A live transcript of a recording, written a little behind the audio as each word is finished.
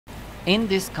In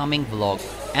this coming vlog,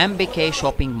 MBK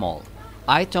shopping mall,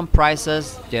 item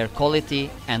prices, their quality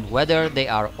and whether they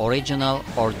are original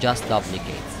or just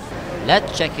duplicates.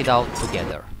 Let's check it out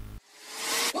together.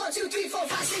 1, 2, 3, 4,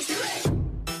 5, 6, 7,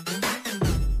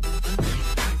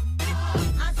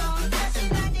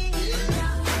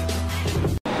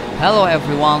 8. Hello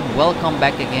everyone, welcome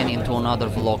back again into another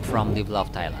vlog from Develop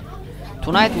Thailand.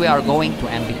 Tonight we are going to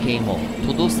MBK Mall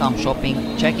to do some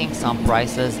shopping, checking some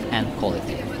prices and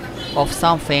quality of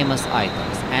some famous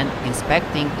items and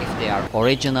inspecting if they are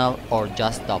original or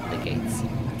just duplicates.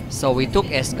 So we took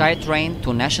a SkyTrain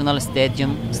to National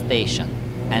Stadium station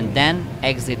and then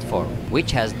exit 4,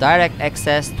 which has direct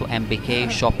access to MBK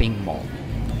shopping mall.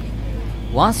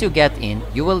 Once you get in,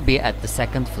 you will be at the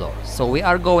second floor, so we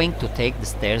are going to take the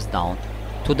stairs down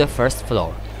to the first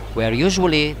floor, where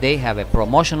usually they have a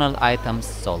promotional items,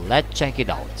 so let's check it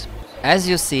out. As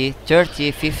you see, 30,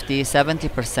 50,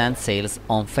 70% sales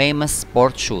on famous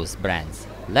sport shoes brands.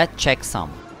 Let's check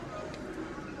some.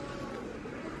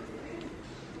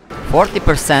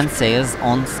 40% sales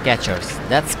on Skechers.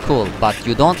 That's cool, but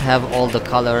you don't have all the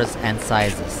colors and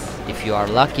sizes. If you are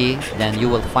lucky, then you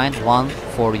will find one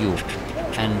for you.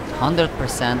 And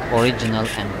 100% original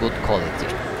and good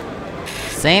quality.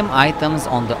 Same items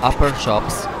on the upper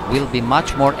shops will be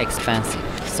much more expensive,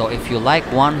 so if you like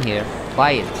one here,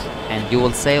 buy it and you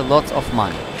will save lots of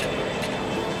money.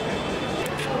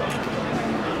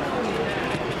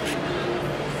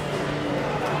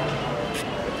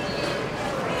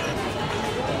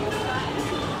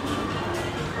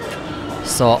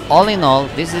 So all in all,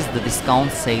 this is the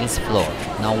discount sales floor.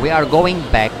 Now we are going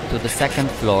back to the second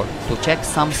floor to check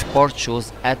some sport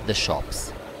shoes at the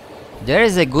shops. There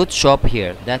is a good shop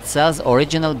here that sells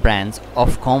original brands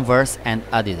of Converse and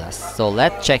Adidas, so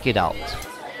let's check it out.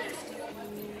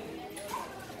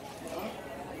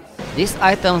 These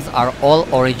items are all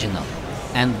original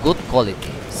and good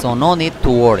quality, so no need to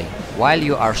worry while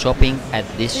you are shopping at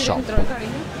this shop.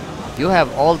 You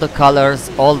have all the colors,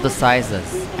 all the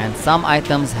sizes, and some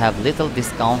items have little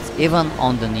discounts even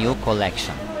on the new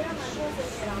collection.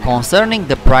 Concerning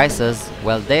the prices,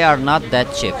 well, they are not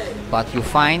that cheap, but you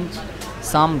find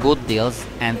some good deals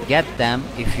and get them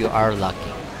if you are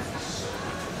lucky.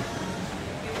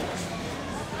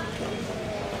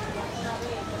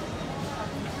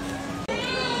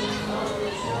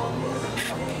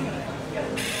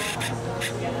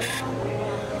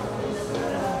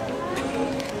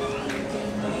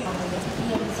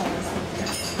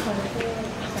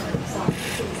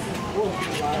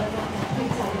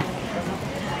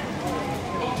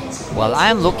 Well,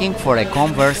 I am looking for a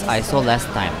Converse I saw last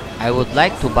time. I would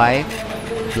like to buy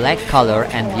black color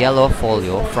and yellow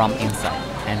folio from inside.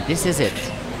 And this is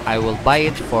it. I will buy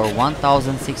it for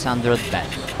 1,600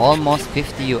 baht, almost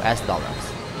 $50 US.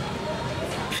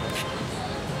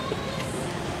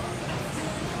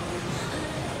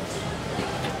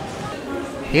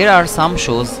 Here are some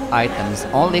shoes items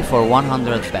only for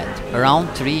 100 baht, around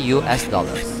 $3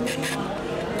 US.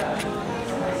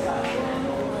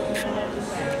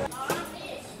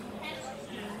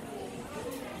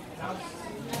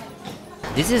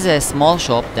 This is a small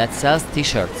shop that sells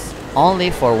t-shirts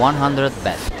only for 100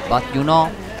 baht, but you know,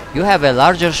 you have a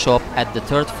larger shop at the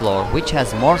third floor which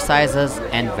has more sizes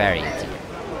and variety.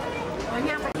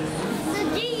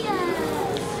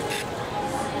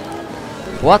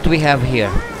 What we have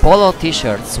here, polo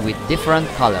t-shirts with different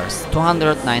colors,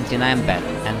 299 baht,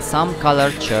 and some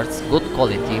colored shirts good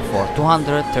quality for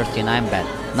 239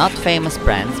 baht. Not famous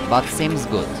brands, but seems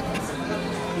good.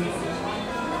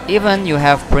 Even you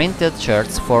have printed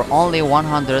shirts for only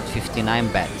 159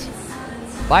 baht.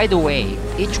 By the way,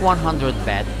 each 100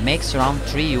 baht makes around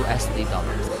 $3 US.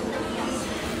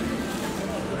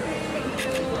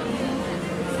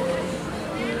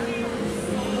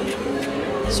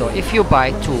 So if you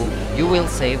buy two, you will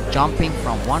save jumping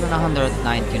from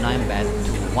 199 baht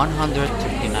to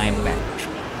 139 baht.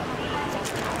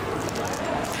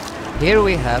 Here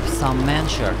we have some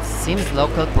men's shirts, seems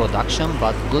local production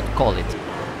but good quality.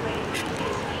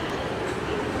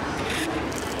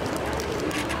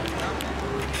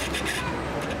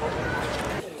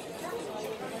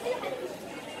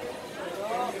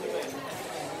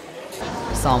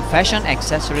 Some fashion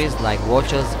accessories like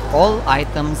watches, all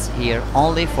items here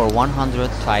only for 100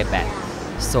 Thai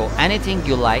baht. So anything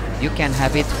you like, you can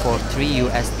have it for $3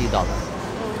 US.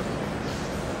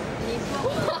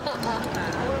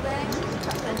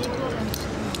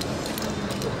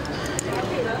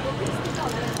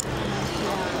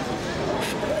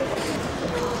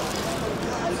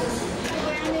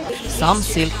 Some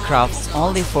silk crafts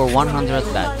only for 100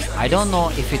 baht. I don't know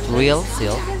if it real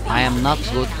silk. I am not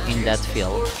good in that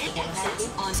field.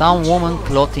 Some woman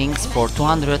clothings for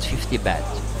 250 baht.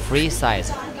 Free size.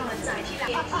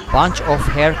 Bunch of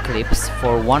hair clips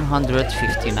for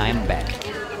 159 baht.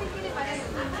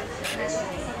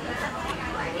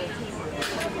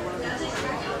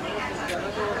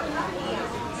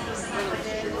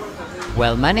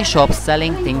 Well, many shops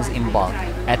selling things in bulk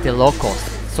at a low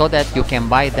cost so that you can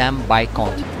buy them by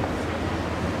quantity.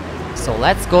 So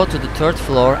let's go to the third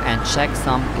floor and check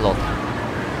some clothing.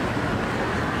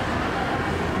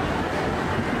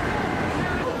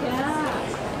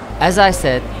 As I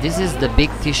said, this is the big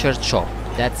t-shirt shop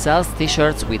that sells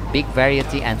t-shirts with big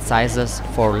variety and sizes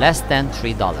for less than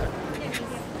 $3.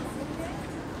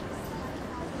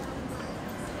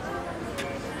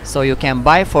 So you can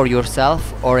buy for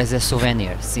yourself or as a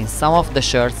souvenir, since some of the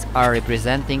shirts are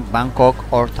representing Bangkok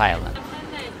or Thailand.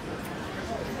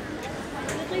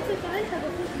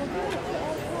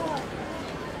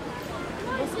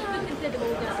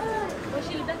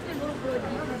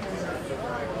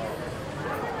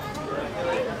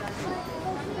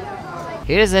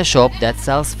 Here is a shop that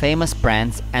sells famous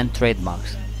brands and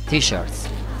trademarks, t-shirts.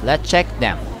 Let's check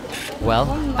them. Well,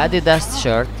 Adidas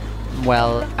shirt,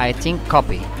 well, I think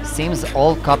copy. Seems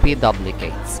all copy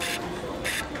duplicates.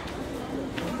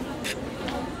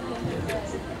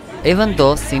 Even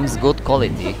though seems good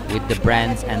quality with the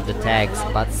brands and the tags,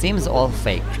 but seems all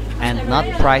fake and not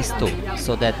priced too,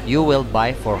 so that you will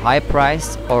buy for high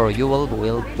price or you will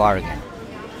bargain.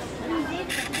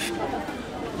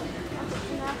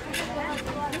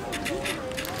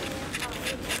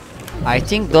 I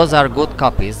think those are good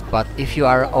copies, but if you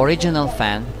are original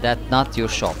fan, that's not your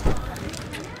shop.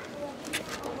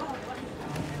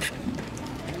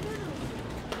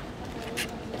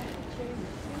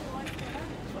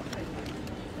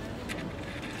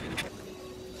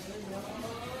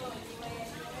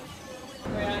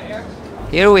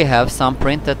 Here we have some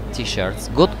printed t-shirts,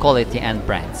 good quality and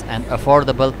brands, and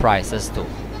affordable prices too.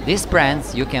 These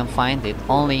brands you can find it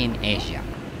only in Asia.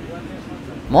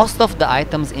 Most of the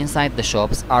items inside the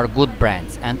shops are good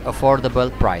brands and affordable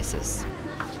prices.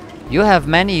 You have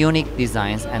many unique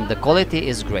designs and the quality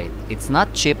is great. It's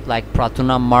not cheap like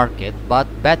Pratunam Market, but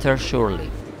better surely.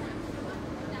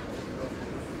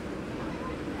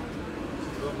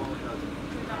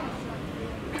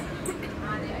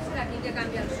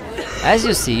 As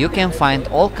you see, you can find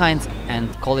all kinds and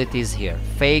qualities here.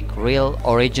 Fake, real,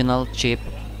 original, cheap.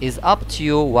 Is up to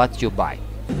you what you buy.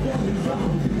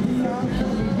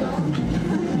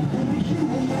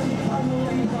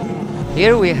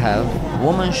 Here we have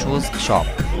women's shoes shop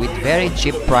with very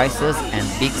cheap prices and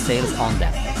big sales on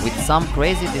them, with some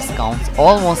crazy discounts,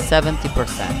 almost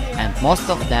 70%, and most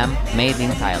of them made in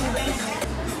Thailand.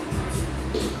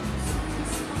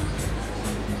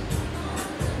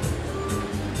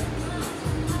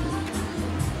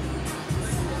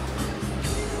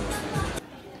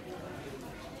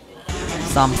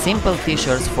 Some simple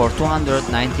t-shirts for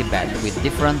 290 baht with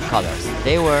different colors.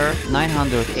 They were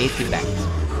 980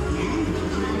 baht.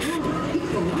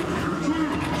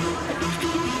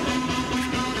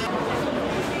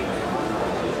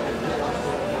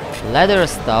 Leather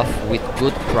stuff with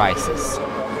good prices.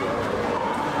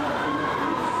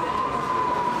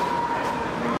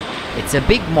 It's a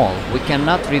big mall, we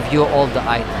cannot review all the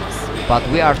items, but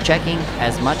we are checking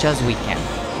as much as we can.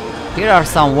 Here are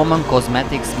some women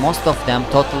cosmetics, most of them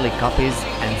totally copies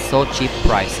and so cheap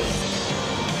prices.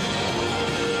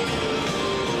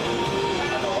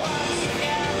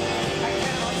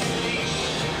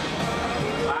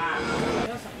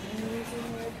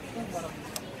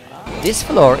 This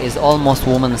floor is almost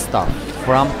women's stuff,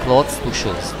 from clothes to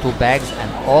shoes, to bags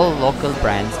and all local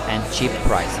brands and cheap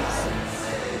prices.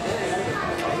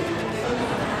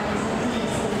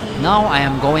 Now I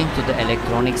am going to the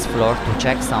electronics floor to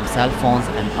check some cell phones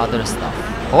and other stuff.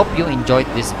 Hope you enjoyed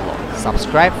this vlog.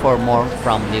 Subscribe for more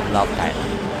from Live Love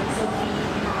Thailand.